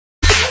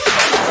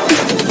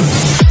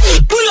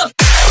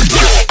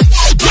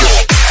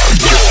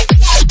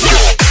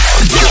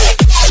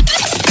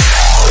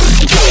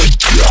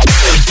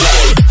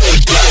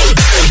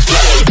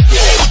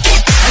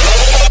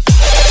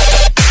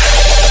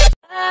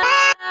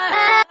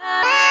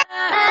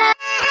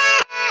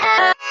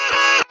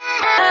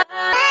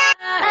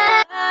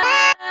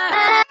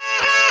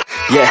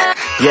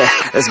Yeah,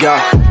 let's go.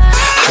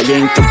 I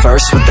ain't the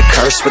first with the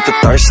curse, with the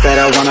thirst that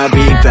I wanna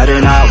be better,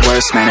 not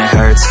worse, man it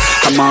hurts.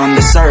 I'm on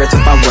this earth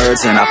with my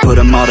words and I put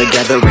them all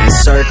together,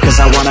 insert, cause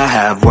I wanna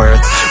have worth.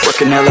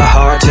 Working hella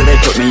hard till they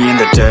put me in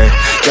the dirt.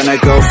 Gonna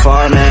go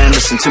far, man,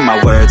 listen to my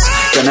words.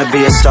 Gonna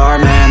be a star,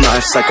 man,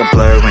 life's like a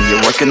blur. When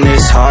you're working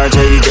this hard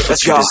till you get what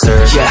you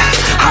deserve. Yeah,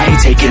 I ain't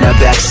taking a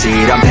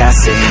backseat, I'm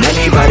passing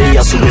anybody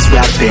else who is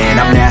rapping.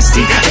 I'm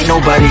nasty, ain't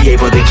nobody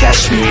able to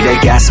catch me. They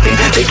gasping,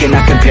 they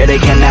cannot compare, they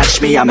can't match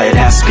me. I'm at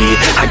half speed,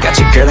 I got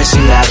your girl and she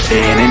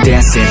laughing and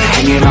dancing,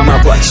 hanging on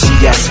my butt, she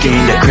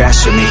asking to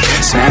crash with me,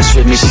 smash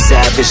with me, she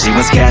savage, she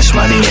wants cash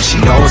money, and she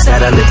knows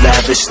that I live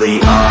lavishly.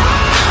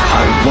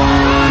 I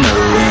wanna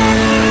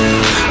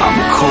live, I'm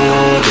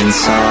cold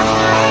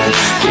inside,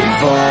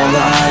 give all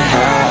I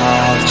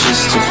have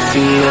just to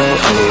feel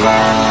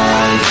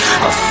alive.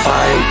 I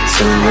fight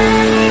to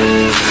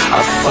live,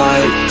 I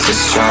fight to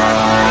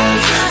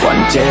strive,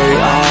 one day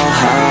I'll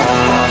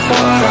have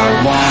what I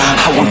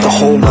want. I want the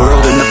whole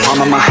world in the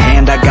palm of my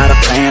hand, I got a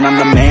plan, I'm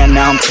the man,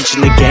 now I'm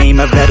teaching the game,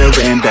 a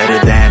veteran,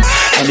 better than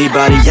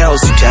anybody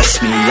else who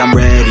tests me. I'm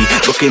ready,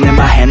 looking in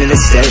my hand and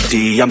it's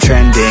steady, I'm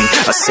trending,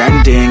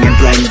 ascending and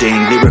blending,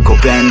 lyrical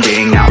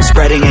bending, now I'm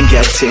spreading and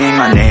getting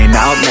my name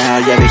out now,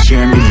 yeah they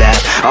hearing me laugh,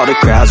 all the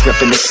crowds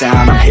repping the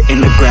sound, I'm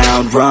hitting the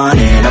ground,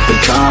 running, up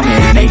and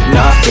coming, ain't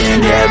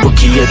nothing, yeah,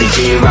 rookie of the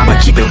year, I'ma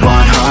keep it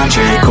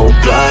 100,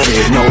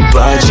 cold-blooded, no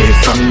budget,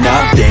 from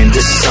nothing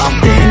to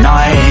something,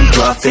 I ain't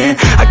bluffing,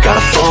 I got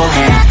a full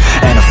hand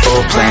and a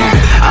full plan,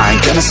 I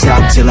ain't gonna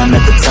stop till I'm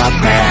at the top,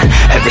 man,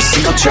 every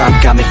single drop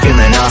got me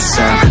feeling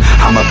awesome,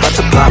 I'm about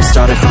to pop,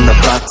 started from the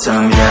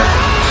bottom, yeah,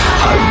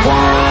 I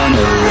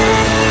wanna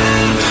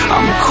live,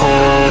 I'm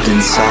cold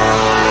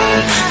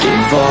inside,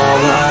 give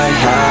all I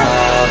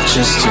have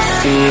just to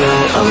feel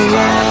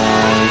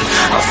alive,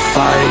 I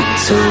fight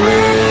to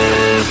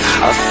live,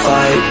 I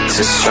fight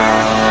to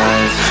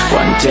strive,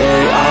 one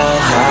day I'll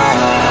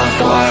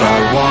have what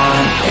I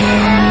want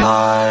in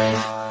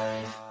life.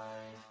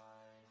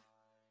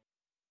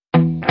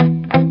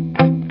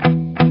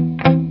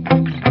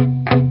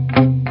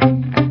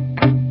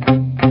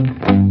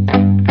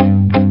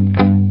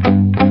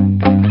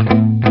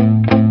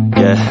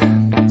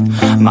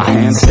 My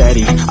hands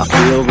steady, I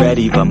feel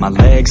ready, but my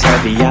legs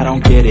heavy, I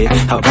don't get it.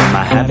 How come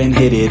I haven't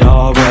hit it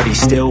already?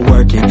 Still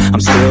working,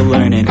 I'm still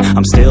learning,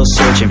 I'm still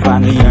searching,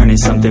 finally earning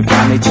something,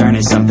 finally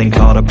turning something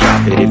called a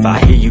profit. If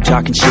I hear you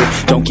talking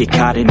shit, don't get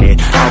caught in it.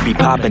 I'll be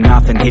popping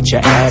off and hit your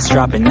ass,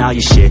 dropping all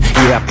your shit.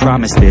 Yeah, I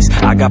promise this,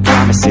 I got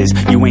promises,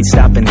 you ain't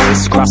stopping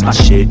this. Cross my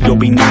shit, you'll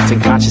be knocked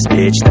unconscious,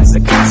 bitch. That's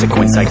the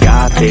consequence, I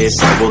got this,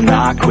 I will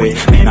not quit.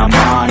 Man, I'm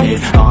on it,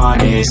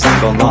 honest,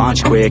 I'm gon'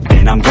 launch quick,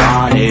 then I'm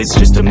gone. It's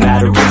just a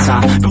matter of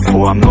time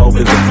before I'm over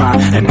the climb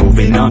and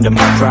moving under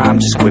my prime.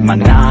 Just quit my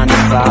 9 to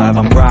 5,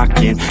 I'm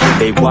rocking, and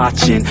they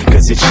watching,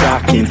 cause it's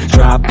shocking,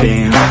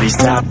 dropping all these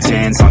top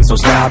 10 songs, so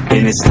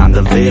stopping. It's time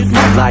to live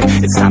my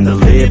life, it's time to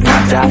live,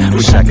 not die.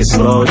 Wish I could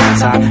slow down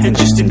time and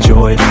just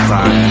enjoy the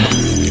climb.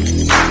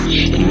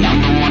 And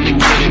I'm the one to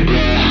get it, bro,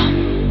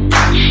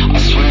 I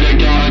swear to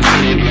God I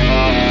get it,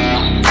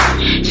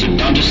 bro, so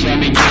don't just let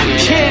me get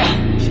it. Yeah,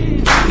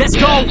 let's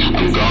go. I'm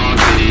gonna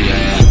get it,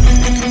 yeah.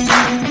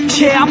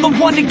 Yeah, I'm the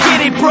one to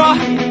get it, bruh.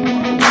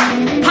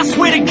 I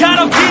swear to God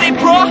I'll get it,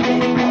 bruh.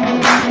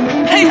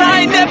 Hey,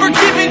 I ain't never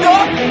giving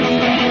up.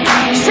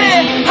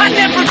 Said I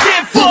never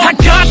give up. I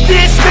got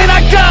this, man,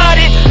 I got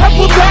it. I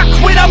will not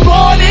quit, I'm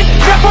on it.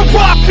 Never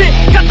rock it.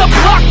 Got the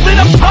block lit,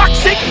 I'm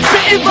toxic.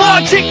 Spitting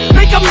logic,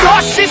 make them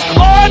nauseous.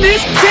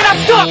 Honest, can I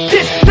stop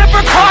this? Never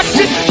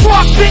cautious,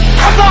 drop it.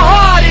 I'm the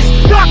hardest.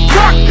 Knock,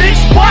 knock,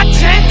 bitch, watch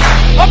it.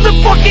 I'm the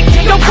fucking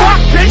king of rock,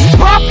 bitch.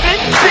 Pop it,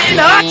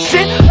 spitting hot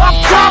shit. I'm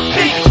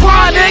topic,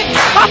 chronic.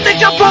 I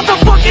think I'm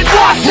motherfucking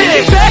lost it.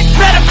 Making back,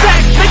 better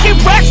facts, making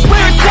racks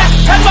where it's at.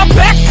 Had my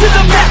back to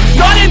the map,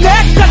 not an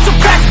act, that's a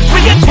fact. We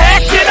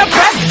attack in a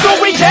back, no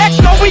react,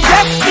 no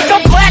react. Think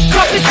I'm black,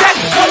 up his act.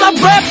 While I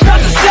rap, not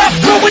to step,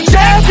 throwing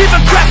jabs, give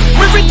a crap.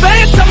 We're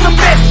advanced, I'm the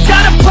man.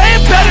 Got a plan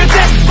better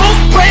than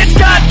most brands.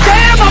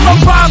 Goddamn, I'm a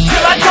rhyme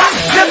till I die.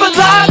 Never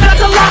lie,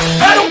 that's a lie.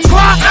 I don't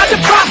try, I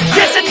defy.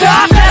 Yes and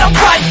nah, that I'm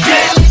right,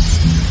 yeah.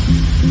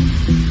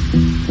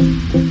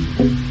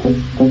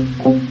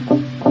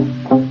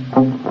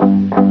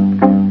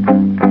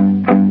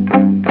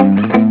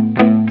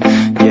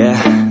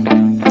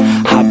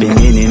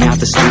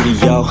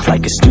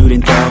 Like a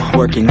student though,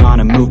 working on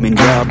a movement,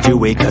 yeah, I'll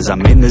do it cause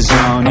I'm in the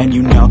zone. And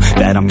you know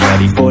that I'm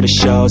ready for the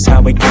shows,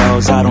 how it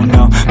goes, I don't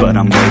know, but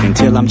I'm waiting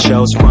till I'm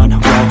chose. Run,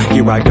 roll,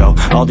 here I go,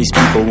 all these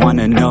people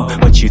wanna know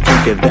what you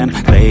think of them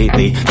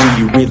lately. Do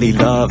you really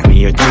love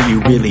me, or do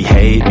you really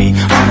hate me?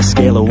 On a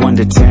scale of 1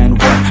 to 10,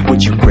 what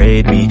would you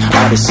grade me?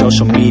 All this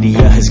social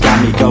media has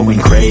got me going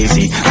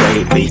crazy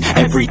lately.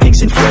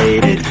 Everything's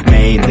inflated,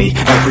 mainly,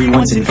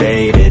 everyone's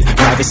invaded.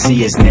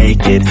 Privacy is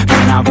naked,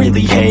 man, I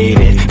really hate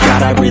it.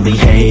 God, I really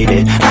hate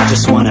it. I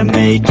just wanna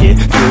make it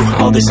through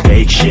all this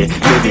fake shit.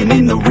 Living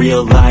in the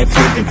real life,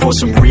 living for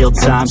some real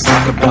times.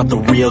 Talk about the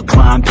real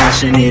climb,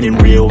 passionate in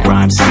real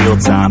rhymes. Steal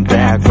time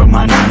back from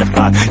my 9 to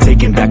 5,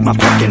 taking back my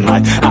fucking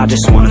life. I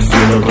just wanna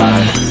feel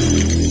alive.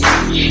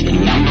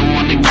 And I'm the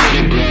one to get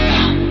it, bro.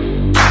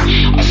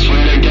 I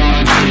swear to God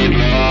I get it,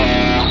 bro.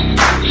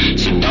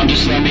 So don't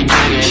just let me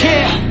get it.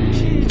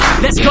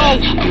 Yeah, let's go.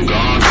 I'm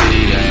gonna get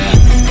it,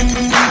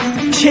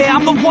 yeah,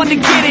 I'm the one to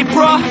get it,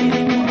 bruh.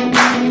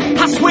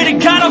 I swear to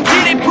God I'll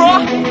get it,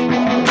 bruh.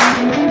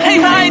 Hey,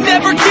 I ain't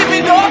never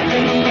giving up.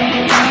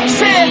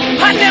 Said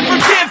I never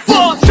give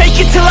up. Fake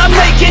it till I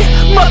make it.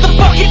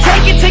 Motherfucking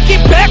take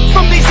it back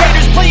from these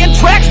haters. Playing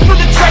tracks for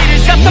the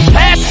traitors. Got the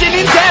passion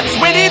in depths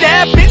when it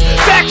happens.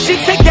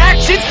 Factions take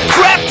actions,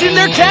 drafting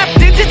their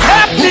captains. It's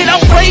happening.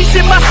 I'm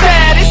raising my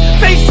status,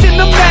 facing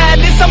the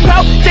madness. I'm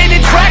out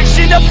gaining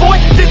traction, avoid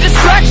the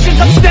distractions.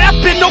 I'm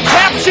snapping, no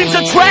captions,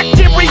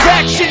 attracting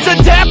reactions,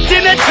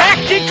 adapting,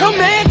 attacking,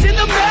 command.